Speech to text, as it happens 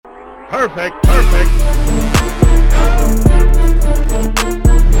Perfect. Perfect.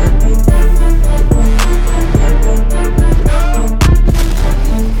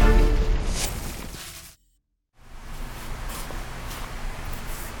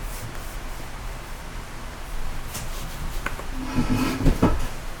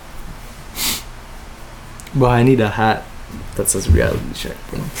 Bro, I need a hat that says reality check,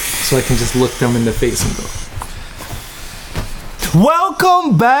 bro. So I can just look them in the face and go,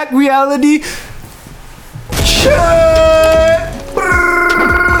 welcome back, reality check!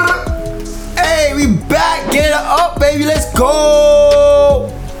 Hey, we back! Get it up, baby! Let's go!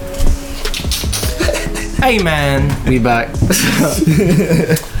 Hey, man, we back.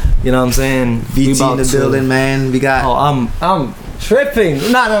 You know what I'm saying? BT in the building, man. We got. Oh, I'm tripping.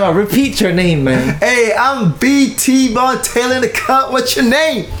 No. Repeat your name, man. Hey, I'm BT Von Taylor in the cut. What's your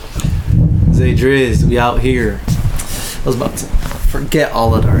name? Zay Driz, we out here. I was about to forget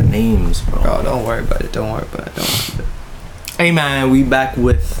all of our names, bro. Bro, don't worry about it. Don't worry about it. Hey, man, we back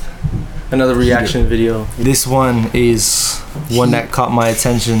with another reaction video. This one is one that caught my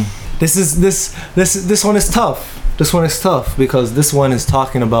attention. This one is tough. This one is tough because this one is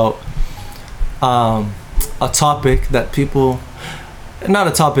talking about a topic that people, not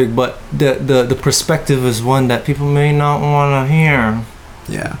a topic, but the perspective is one that people may not want to hear.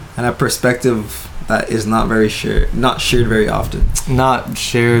 Yeah, and a perspective that is not shared very often. Not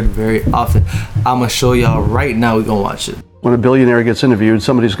shared very often. I'm gonna show y'all right now. We're gonna watch it. When a billionaire gets interviewed,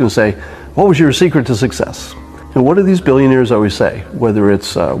 somebody's going to say, what was your secret to success? And what do these billionaires always say? Whether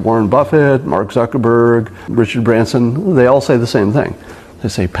it's Warren Buffett, Mark Zuckerberg, Richard Branson, they all say the same thing. They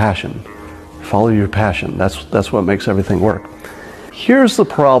say passion. Follow your passion. That's what makes everything work. Here's the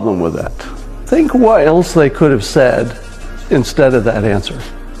problem with that. Think what else they could have said instead of that answer.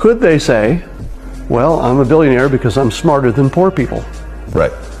 Could they say, well, I'm a billionaire because I'm smarter than poor people?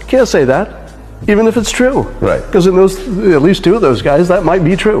 Right. Can't say that. Even if it's true, right? Because in those, at least two of those guys, that might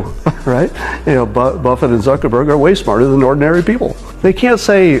be true, right? You know, Buffett and Zuckerberg are way smarter than ordinary people. They can't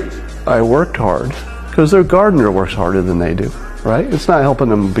say, I worked hard, because their gardener works harder than they do, right? It's not helping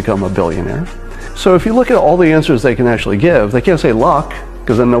them become a billionaire. So if you look at all the answers they can actually give, they can't say luck,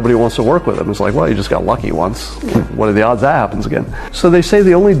 because then nobody wants to work with them. It's like, well, you just got lucky once. What are the odds that happens again? So they say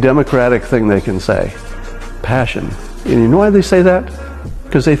the only democratic thing they can say, passion. And you know why they say that?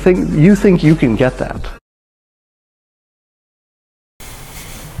 Because they think you can get that.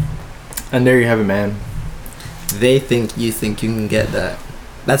 And there you have it, man. They think you can get that.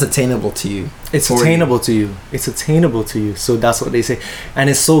 That's attainable to you. It's attainable to you. It's attainable to you. So that's what they say. And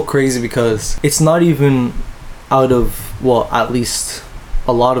it's so crazy because it's not even out of, well, at least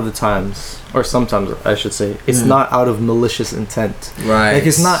a lot of the times, or sometimes I should say, it's not out of malicious intent. Right. Like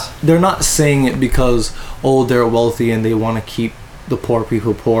it's not, they're not saying it because, oh, they're wealthy and they want to keep the poor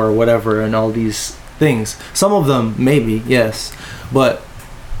people poor or whatever and all these things. Some of them maybe, yes, but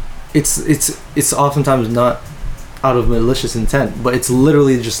it's oftentimes not out of malicious intent, but it's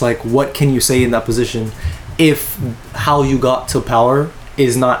literally just like, what can you say in that position if how you got to power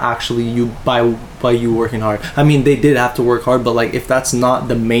is not actually you by you working hard. I mean, they did have to work hard, but like if that's not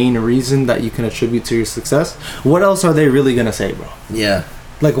the main reason that you can attribute to your success, what else are they really gonna say, bro? Yeah.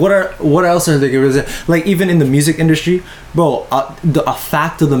 Like what else are they gonna say? Like even in the music industry, bro, a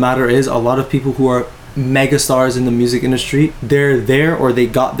fact of the matter is a lot of people who are mega stars in the music industry, they're there or they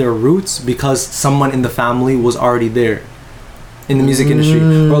got their roots because someone in the family was already there in the music industry.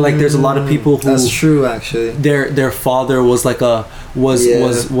 Or like there's a lot of people who, that's true actually, their father was like a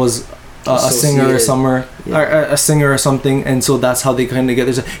singer or somewhere, or a singer or something, and so that's how they kind of get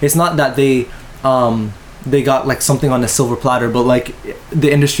there. It's not that they got like something on a silver platter, but like the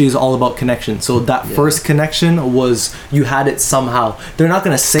industry is all about connection. So that first connection was, you had it somehow. They're not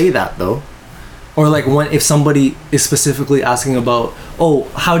gonna say that though. Or like if somebody is specifically asking about, oh,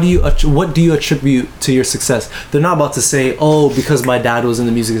 what do you attribute to your success? They're not about to say, oh, because my dad was in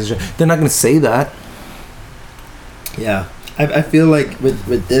the music industry. They're not gonna say that. Yeah, I feel like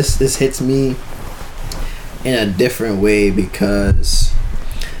with this hits me in a different way because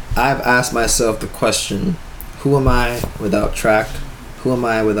I've asked myself the question, who am I without track? Who am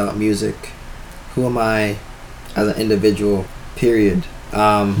I without music? Who am I as an individual, period?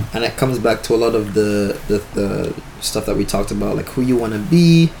 And it comes back to a lot of the stuff that we talked about, like who you want to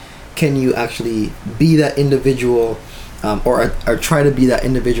be. Can you actually be that individual, or try to be that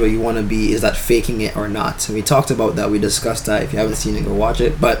individual you want to be? Is that faking it or not? And we talked about that. We discussed that. If you haven't seen it, go watch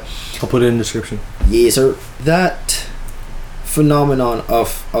it. But I'll put it in the description. Yeah, so that phenomenon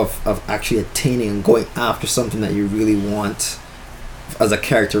of actually attaining and going after something that you really want as a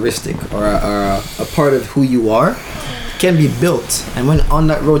characteristic or a part of who you are can be built. And when on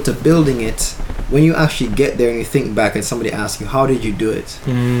that road to building it, when you actually get there and you think back and somebody asks you, how did you do it?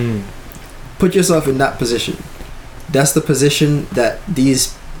 Put yourself in that position. That's the position that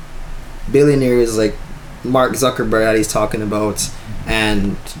these billionaires like Mark Zuckerberg that he's talking about,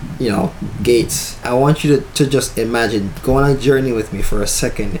 and Gates. I want you to just imagine, go on a journey with me for a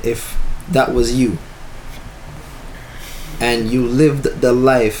second. If that was you and you lived the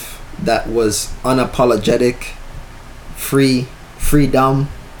life that was unapologetic, freedom,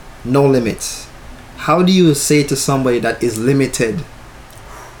 no limits, how do you say to somebody that is limited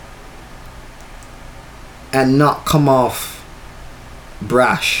and not come off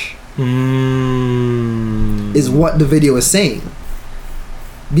brash? Is what the video is saying.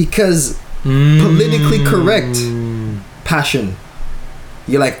 Because politically correct passion,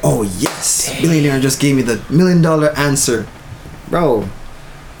 you're like, oh yes, billionaire just gave me the $1 million answer. Bro,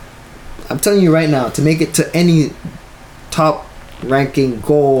 I'm telling you right now, to make it to any top ranking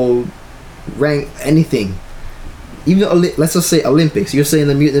gold rank anything, even let's just say Olympics. You're saying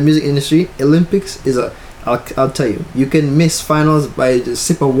the music industry, Olympics is I'll tell you, you can miss finals by just a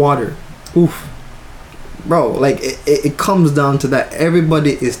sip of water. Oof. Bro, like it comes down to that.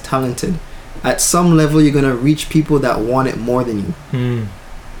 Everybody is talented. At some level, you're gonna reach people that want it more than you.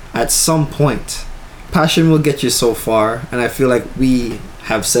 At some point, passion will get you so far, and I feel like we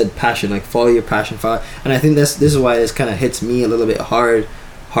have said passion, like follow your passion, and I think this is why this kind of hits me a little bit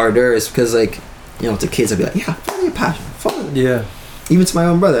harder, is because like to kids I'd be like, yeah, follow your passion, follow it. Yeah. Even to my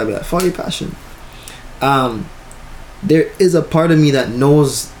own brother I'd be like, follow your passion. There is a part of me that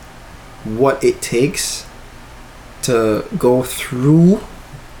knows what it takes to go through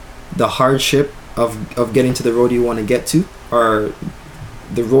the hardship of getting to the road you want to get to, or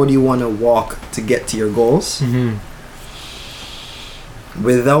the road you want to walk to get to your goals.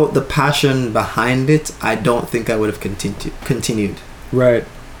 Without the passion behind it, I don't think I would have continued. Right.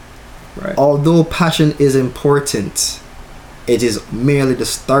 Although passion is important, it is merely the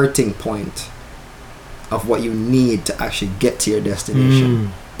starting point of what you need to actually get to your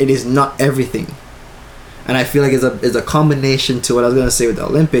destination. It is not everything. And I feel like it's a combination to what I was going to say with the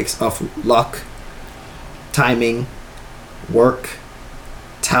Olympics of luck, timing, work,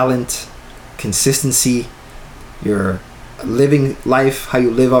 talent, consistency, your living life, how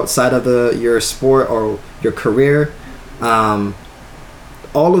you live outside of your sport or your career. All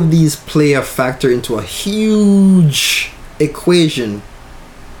of these play a factor into a huge equation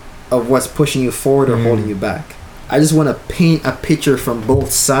of what's pushing you forward or holding you back. I just want to paint a picture from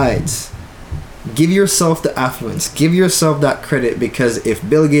both sides. Give yourself the affluence. Give yourself that credit, because if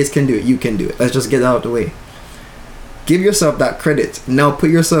Bill Gates can do it, you can do it. Let's just get that out of the way. Give yourself that credit. Now put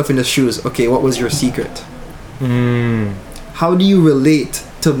yourself in the shoes. Okay, what was your secret? How do you relate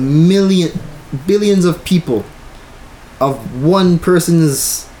to billions of people of one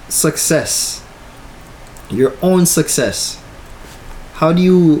person's success? Your own success. How do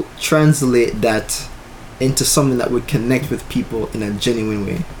you translate that into something that would connect with people in a genuine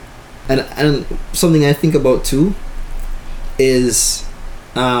way? And something I think about too is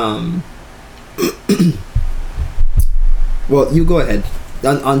well, you go ahead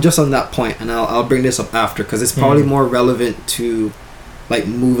on just on that point, and I'll bring this up after, because it's probably more relevant to like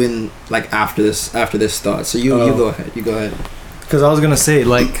moving like after this thought. So you go ahead. Because I was gonna say,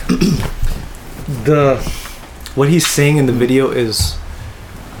 like, what he's saying in the video is,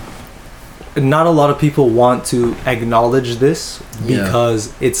 not a lot of people want to acknowledge this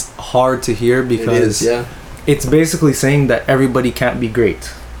because it's hard to hear, because it's basically saying that everybody can't be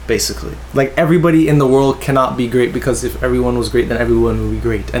great. Basically, like, everybody in the world cannot be great, because if everyone was great, then everyone would be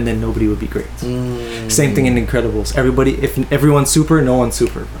great, and then nobody would be great. Same thing in Incredibles. If everyone's super, no one's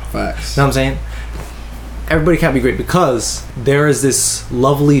super. Facts. You know what I'm saying? Everybody can't be great, because there is this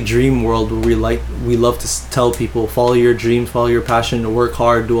lovely dream world where we love to tell people, follow your dreams, follow your passion, work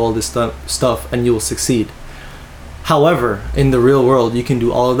hard, do all this stuff, and you will succeed. However, in the real world, you can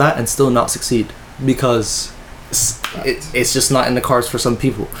do all of that and still not succeed, because it's just not in the cards for some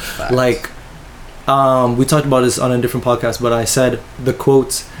people. Facts. Like, we talked about this on a different podcast, but I said the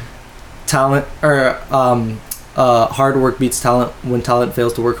quote, talent, or hard work beats talent when talent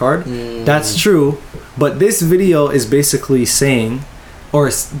fails to work hard. That's true, but this video is basically saying,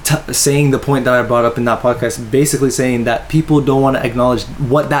 or saying the point that I brought up in that podcast, basically saying that people don't want to acknowledge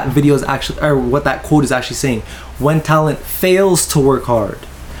what that video is actually, or what that quote is actually saying. When talent fails to work hard,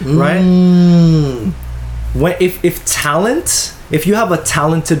 right? When if you have a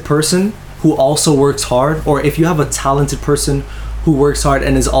talented person who also works hard, or if you have a talented person who works hard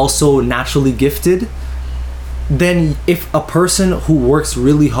and is also naturally gifted, then if a person who works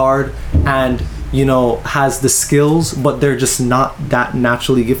really hard and you know, has the skills, but they're just not that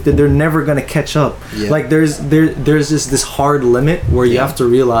naturally gifted, they're never gonna catch up. Yeah. Like there's just this hard limit where you have to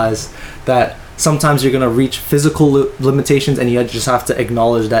realize that sometimes you're gonna reach physical limitations, and you just have to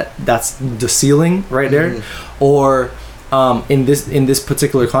acknowledge that that's the ceiling right there. Or in this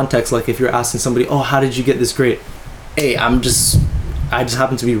particular context, like if you're asking somebody, oh, how did you get this grade? Hey, I just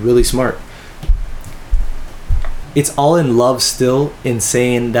happen to be really smart. It's all in love still, in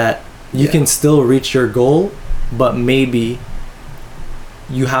saying that you can still reach your goal, but maybe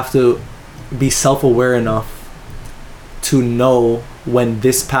you have to be self-aware enough to know when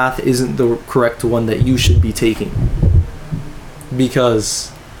this path isn't the correct one that you should be taking,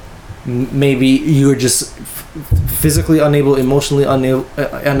 because maybe you're just physically unable, emotionally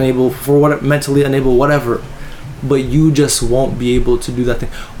unable, for what, mentally unable, whatever, but you just won't be able to do that thing.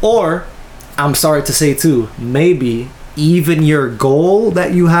 Or I'm sorry to say too, maybe even your goal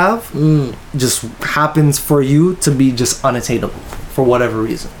that you have just happens for you to be just unattainable for whatever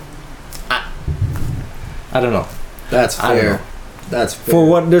reason. I don't know. That's I don't fair. know. That's fair. For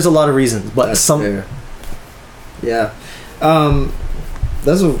what, there's a lot of reasons, but That's some fair. Yeah.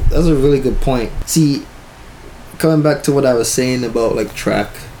 That's a really good point. See, coming back to what I was saying about like track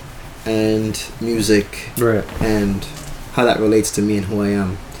and music, right. and how that relates to me and who I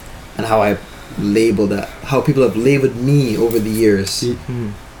am, and how I label that, how people have labeled me over the years,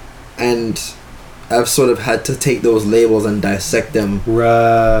 and I've sort of had to take those labels and dissect them,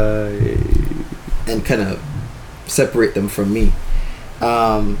 Right. and kind of separate them from me,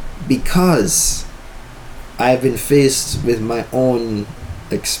 because I've been faced with my own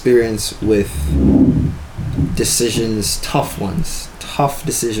experience with decisions, tough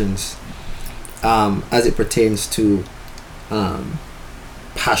decisions, as it pertains to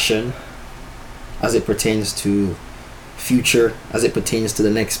passion, as it pertains to future, as it pertains to the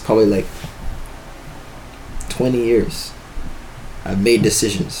next probably like 20 years. I've made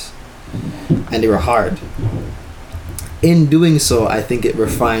decisions, and they were hard. In doing so, I think it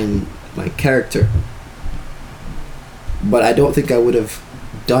refined my character, but I don't think I would have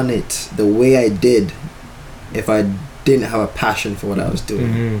done it the way I did if I didn't have a passion for what I was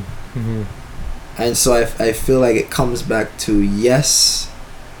doing. And so I feel like it comes back to, yes,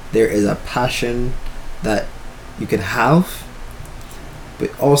 there is a passion that you can have,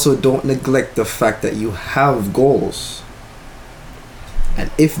 but also don't neglect the fact that you have goals,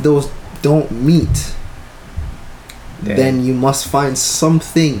 and if those don't meet, then you must find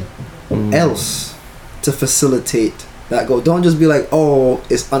something else to facilitate that goal. Don't just be like, oh,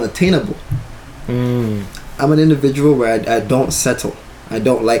 it's unattainable. I'm an individual where I don't settle. I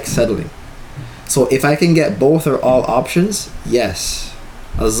don't like settling. So if I can get both or all options, yes.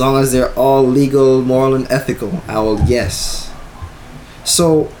 As long as they're all legal, moral, and ethical, I will, yes.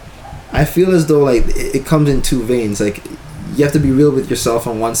 So I feel as though like it comes in two veins. Like, you have to be real with yourself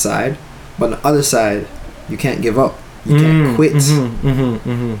on one side, but on the other side, you can't give up. You can't quit.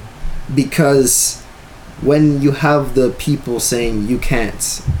 Because when you have the people saying you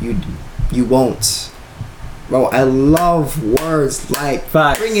can't, you won't. Bro, I love words like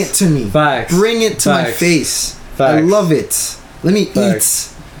Facts. Bring it to me. Facts. Bring it to my Facts. face. Facts. I love it. Let me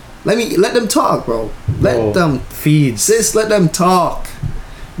Facts. eat. Let them talk, bro. Let them feed. Sis, let them talk.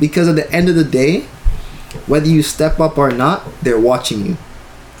 Because at the end of the day, whether you step up or not, they're watching you.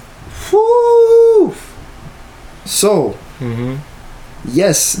 Woo! So,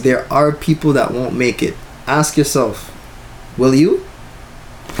 yes, there are people that won't make it. Ask yourself, will you?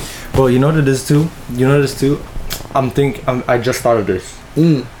 Bro, you know what it is too? I just thought of this.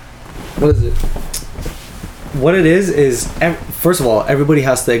 What is it? What it is first of all, everybody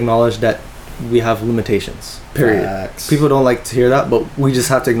has to acknowledge that we have limitations. Period. Facts. People don't like to hear that, but we just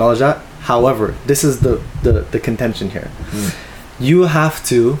have to acknowledge that. However, this is the contention here. You have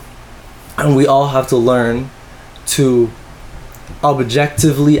to, and we all have to learn to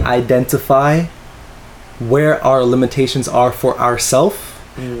objectively identify where our limitations are for ourselves,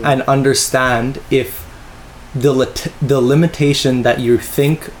 and understand if the limitation that you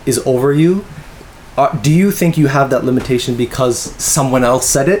think is over you, do you think you have that limitation because someone else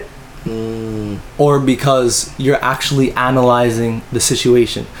said it, or because you're actually analyzing the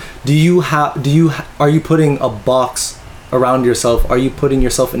situation? Are you putting a box around yourself? Are you putting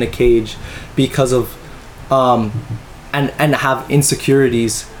yourself in a cage because of and have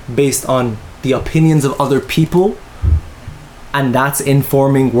insecurities based on the opinions of other people, and that's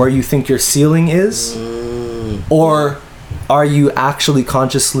informing where you think your ceiling is? Or are you actually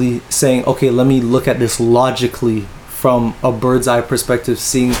consciously saying, okay, let me look at this logically from a bird's eye perspective,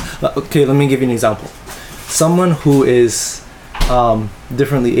 seeing, let me give you an example. Someone who is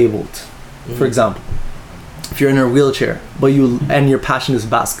differently abled, For example, if you're in a wheelchair, but your passion is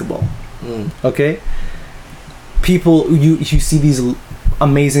basketball, okay? People, you see these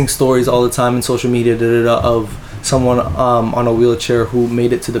amazing stories all the time in social media, of someone on a wheelchair who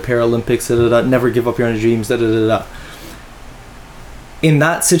made it to the Paralympics, never give up your dreams, In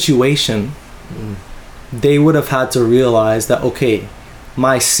that situation, they would have had to realize that, okay,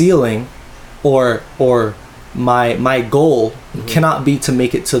 my ceiling or my goal cannot be to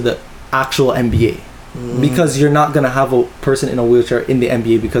make it to the actual NBA, because you're not gonna have a person in a wheelchair in the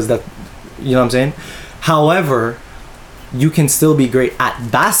NBA, because that, you know what I'm saying? However, you can still be great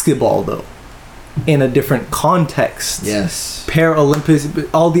at basketball though, in a different context. Yes.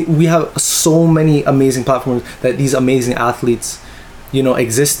 Paralympics, we have so many amazing platforms that these amazing athletes,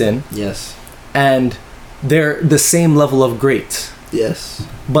 exist in. Yes. And they're the same level of great. Yes.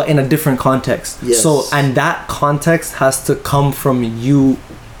 But in a different context. Yes. So, and that context has to come from you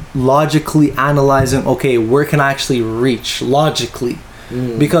logically analyzing, okay, where can I actually reach logically?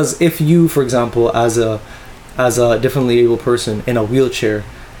 Because if you, for example, as a differently able person in a wheelchair,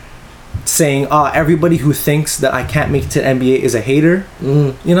 saying, everybody who thinks that I can't make it to NBA is a hater, you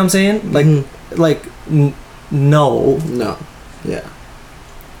know what I'm saying? No. Yeah.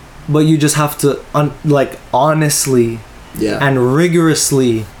 But you just have to honestly and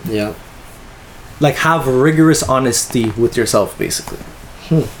rigorously have rigorous honesty with yourself, basically.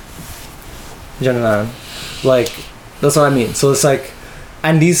 You know, that's what I mean. So it's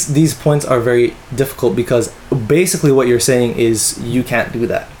and these points are very difficult, because basically what you're saying is you can't do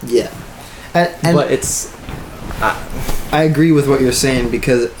that. Yeah. And but it's I agree with what you're saying,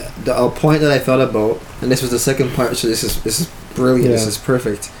 because a point that I thought about, and this was the second part, so this is brilliant, this is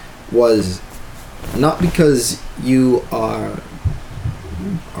perfect, was not because you are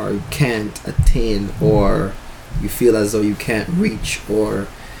can't attain, or you feel as though you can't reach, or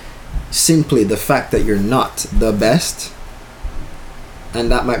simply the fact that you're not the best, and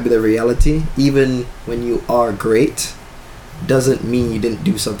that might be the reality. Even when you are great, doesn't mean you didn't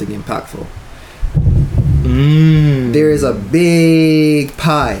do something impactful. There is a big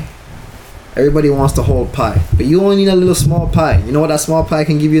pie. Everybody wants to hold pie, but you only need a little small pie. You know what that small pie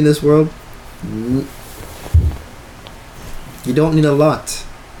can give you in this world? You don't need a lot.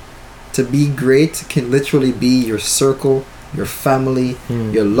 To be great can literally be your circle, your family,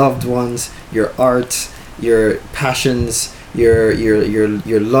 your loved ones, your art, your passions, your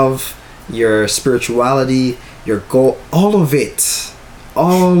love, your spirituality, your goal. All of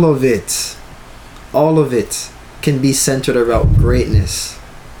it can be centered around greatness.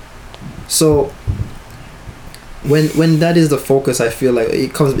 So when that is the focus, I feel like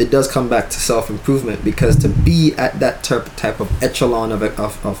it does come back to self-improvement, because to be at that type of echelon of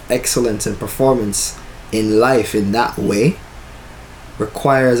excellence and performance in life in that way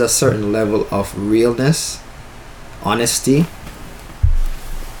requires a certain level of realness, honesty,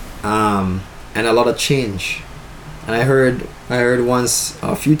 and a lot of change. And I heard once,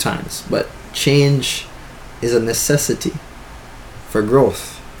 a few times, but change is a necessity for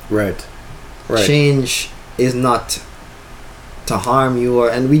growth. Right. Change is not to harm you,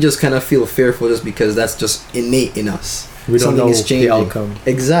 and we just kind of feel fearful just because that's just innate in us. We don't Something know is changing. the outcome.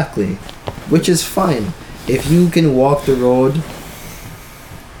 Exactly. Which is fine. If you can walk the road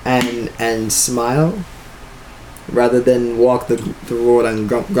and smile rather than walk the road and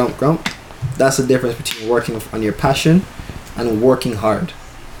grump, that's the difference between working on your passion and working hard.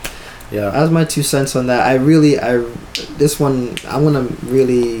 Yeah. That's my 2 cents on that. I want to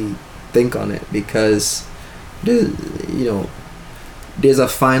really think on it, because there's a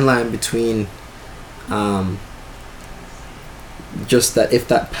fine line between just that, if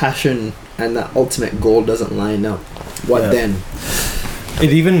that passion and that ultimate goal doesn't line up, what then?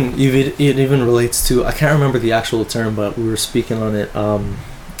 It even relates to, I can't remember the actual term, but we were speaking on it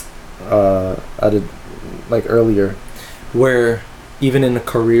earlier, where even in a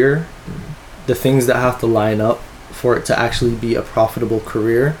career, the things that have to line up for it to actually be a profitable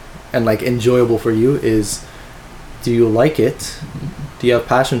career and enjoyable for you is, do you like it? Do you have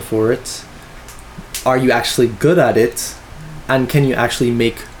passion for it? Are you actually good at it? And can you actually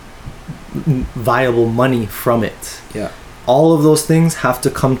make viable money from it? Yeah. All of those things have to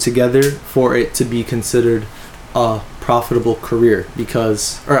come together for it to be considered a profitable career,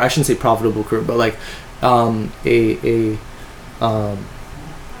 or I shouldn't say profitable career, but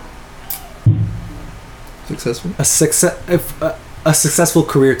successful? A successful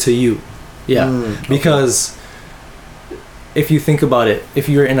career to you. Yeah. Because if you think about it, if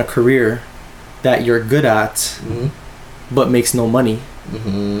you're in a career that you're good at but makes no money,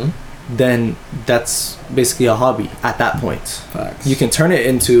 then that's basically a hobby at that point. Facts. You can turn it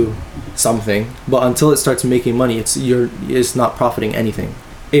into something, but until it starts making money, it's not profiting anything.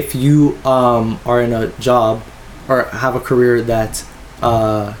 If you are in a job or have a career that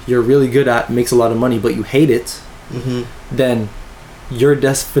you're really good at, makes a lot of money, but you hate it, then your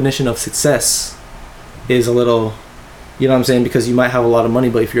definition of success is a little, you know what I'm saying? Because you might have a lot of money,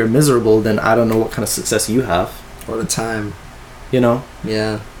 but if you're miserable, then I don't know what kind of success you have. All the time. You know?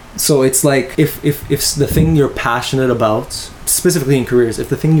 Yeah. So it's like if the thing you're passionate about, specifically in careers, if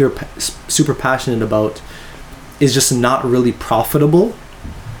the thing you're super passionate about is just not really profitable,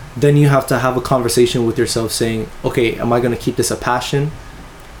 then you have to have a conversation with yourself saying, okay, am I going to keep this a passion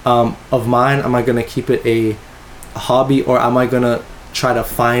of mine? Am I going to keep it a hobby, or am I going to try to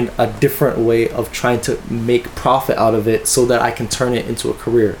find a different way of trying to make profit out of it so that I can turn it into a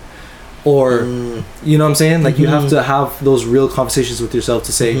career? Or you know what I'm saying? Like you have to have those real conversations with yourself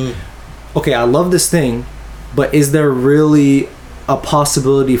to say, okay, I love this thing, but is there really a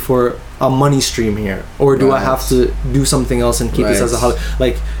possibility for a money stream here, or do I have to do something else and keep this as a hobby?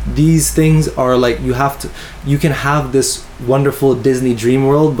 Like these things are like, you can have this wonderful Disney dream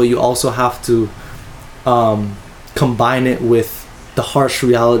world, but you also have to combine it with the harsh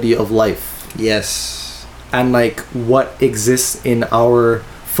reality of life. Yes. And like what exists in our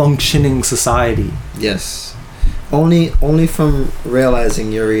functioning society. Yes. Only from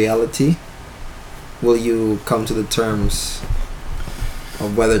realizing your reality will you come to the terms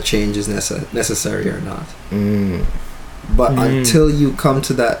of whether change is necessary or not. But until you come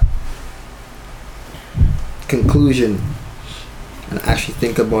to that conclusion and actually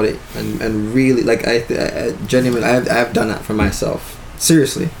think about it and really, like, I genuinely, I've done that for myself.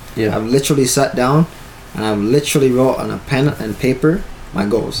 Seriously. Yeah. I've literally sat down and I've literally wrote on a pen and paper my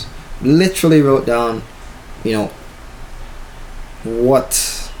goals. Literally wrote down, you know,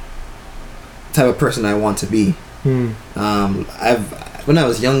 what type of person I want to be. When I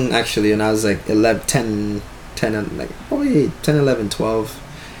was young, actually, and I was like 10, like probably 10, 11, 12,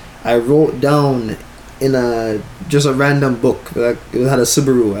 I wrote down in just a random book, like it had a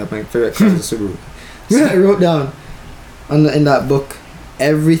Subaru. My favorite car was a Subaru. So I wrote down in that book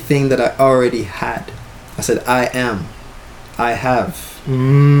everything that I already had. I said, I have.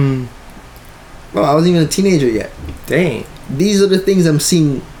 Well, I wasn't even a teenager yet. Dang. These are the things I'm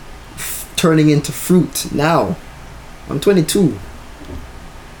seeing turning into fruit now. I'm 22.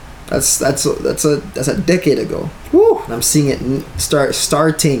 That's a decade ago. Woo. And I'm seeing it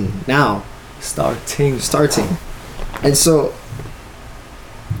starting now. Starting. And so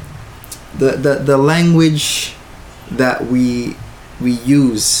the language that we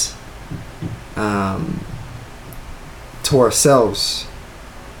use to ourselves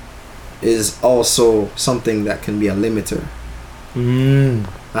is also something that can be a limiter. And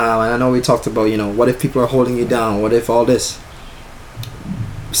I know we talked about, you know, what if people are holding you down? What if all this?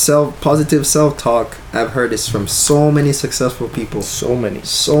 Positive self-talk, I've heard this from so many successful people. So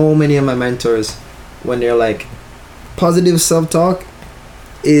many of my mentors, when they're like, positive self-talk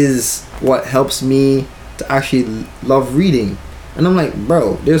is what helps me to actually love reading. And I'm like,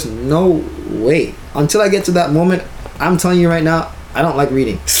 bro, there's no way. Until I get to that moment, I'm telling you right now, I don't like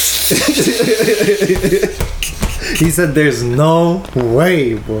reading. He said there's no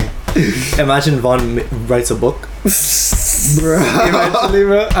way, bro. Imagine Vaughn writes a book. Bro. Eventually,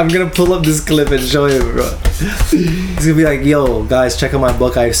 bro, I'm gonna pull up this clip and show him, bro. He's gonna be like, yo, guys, check out my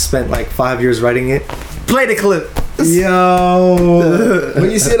book. I spent like 5 years writing it. Play the clip. Yo. When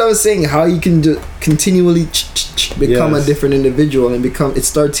you see what I was saying, how you can continually become a different individual and it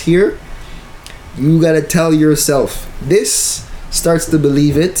starts here. You gotta tell yourself, this starts to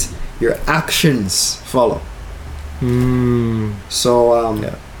believe it, your actions follow. So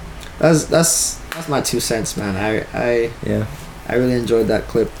that's my 2 cents, man. I really enjoyed that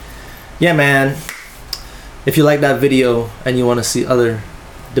clip. Yeah, man. If you like that video and you want to see other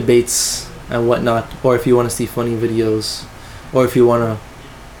debates and whatnot, or if you want to see funny videos, or if you want to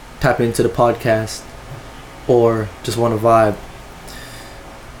tap into the podcast, or just want to vibe,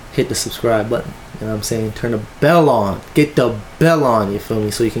 hit the subscribe button. You know what I'm saying? Turn the bell on. Get the bell on, you feel me?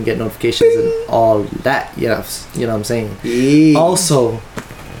 So you can get notifications and all that. Yes. You know what I'm saying? Yeah. Also,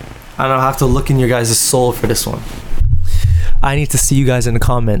 I don't have to look in your guys' soul for this one. I need to see you guys in the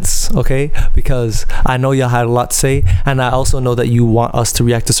comments, okay? Because I know y'all had a lot to say, and I also know that you want us to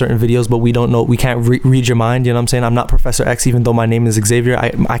react to certain videos, but we don't know. We can't read your mind, you know what I'm saying? I'm not Professor X, even though my name is Xavier.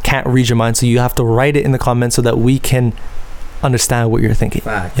 I can't read your mind, so you have to write it in the comments so that we can understand what you're thinking.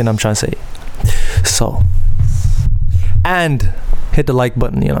 Facts. You know what I'm trying to say? So, and hit the like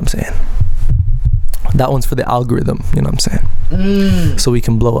button, you know what I'm saying? That one's for the algorithm, you know what I'm saying? So we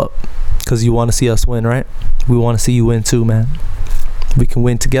can blow up. Because you want to see us win, right? We want to see you win too, man. We can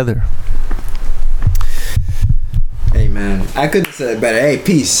win together. Hey, man. I couldn't say it better. Hey,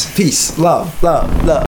 peace. Peace. Love. Love. Love.